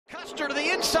Custer to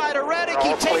the inside of Reddick.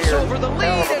 He takes over the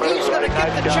lead, and who's going to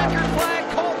get the checkered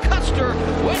flag? Cole Custer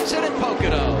wins it in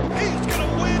Pocono. He's going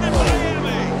to win in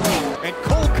Miami. And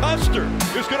Cole Custer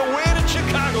is going to win in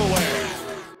Chicagoland.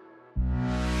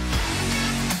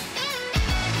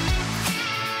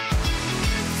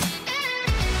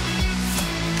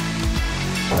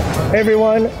 Hey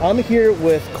everyone, I'm here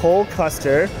with Cole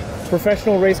Custer,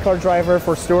 professional race car driver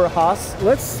for Stewart-Haas.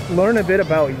 Let's learn a bit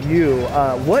about you.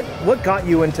 What got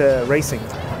you into racing?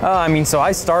 So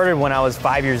I started when I was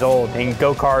 5 years old in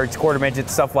go-karts, quarter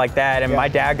midgets, stuff like that. And my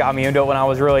dad got me into it when I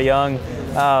was really young.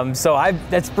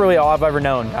 That's really all I've ever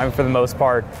known, for the most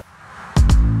part.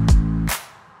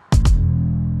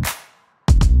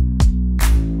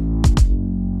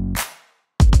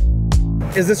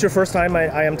 Is this your first time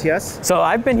at IMTS? So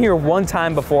I've been here one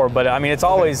time before, but it's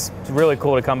always really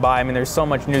cool to come by. There's so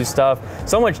much new stuff,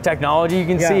 so much technology you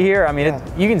can see here.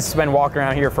 You can spend walking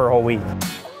around here for a whole week.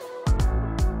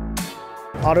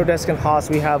 Autodesk and Haas,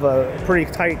 we have a pretty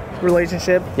tight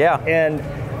relationship. Yeah. And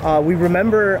I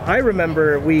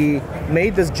remember we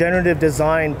made this generative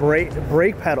design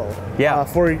brake pedal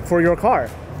for your car.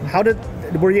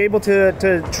 Were you able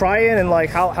to try it, and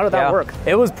how did that work?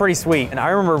 It was pretty sweet. And I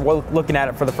remember looking at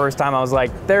it for the first time, I was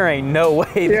like, there ain't no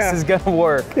way this is gonna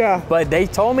work. Yeah. But they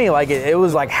told me it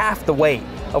was like half the weight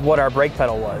of what our brake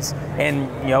pedal was, and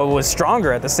it was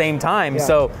stronger at the same time.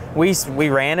 So we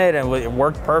ran it, and it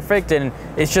worked perfect. And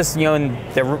it's just in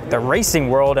the racing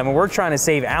world, we're trying to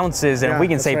save ounces, and if we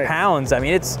can save pounds,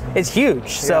 it's huge.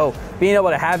 So being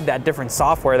able to have that different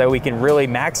software that we can really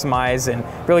maximize and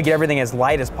really get everything as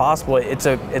light as possible, it's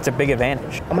a big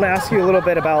advantage. I'm going to ask you a little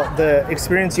bit about the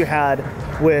experience you had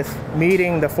with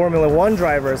meeting the Formula One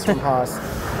drivers from Haas,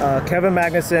 Kevin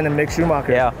Magnussen and Mick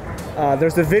Schumacher. Yeah.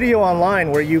 There's a video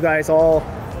online where you guys all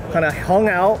kind of hung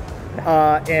out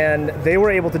and they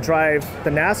were able to drive the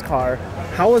NASCAR.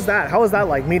 How was that? How was that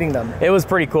like, meeting them? It was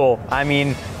pretty cool.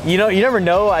 You never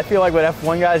know. I feel like with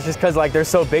F1 guys, just because they're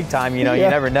so big time, you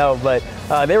never know. But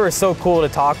they were so cool to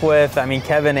talk with.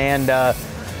 Kevin and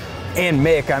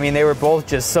Mick, they were both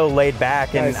just so laid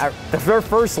back. And their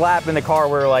first lap in the car,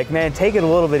 we were like, man, take it a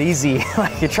little bit easy.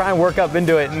 You try and work up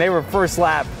into it. And they were first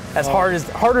lap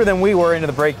harder than we were into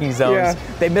the braking zones.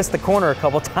 They missed the corner a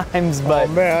couple times, but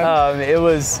it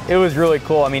was really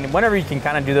cool. Whenever you can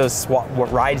kind of do those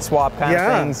ride swap kind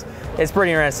of things, it's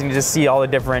pretty interesting to just see all the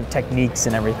different techniques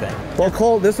and everything. Well,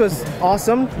 Cole, this was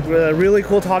awesome. Really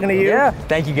cool talking to you. Yeah,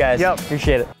 thank you guys.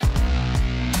 Appreciate it.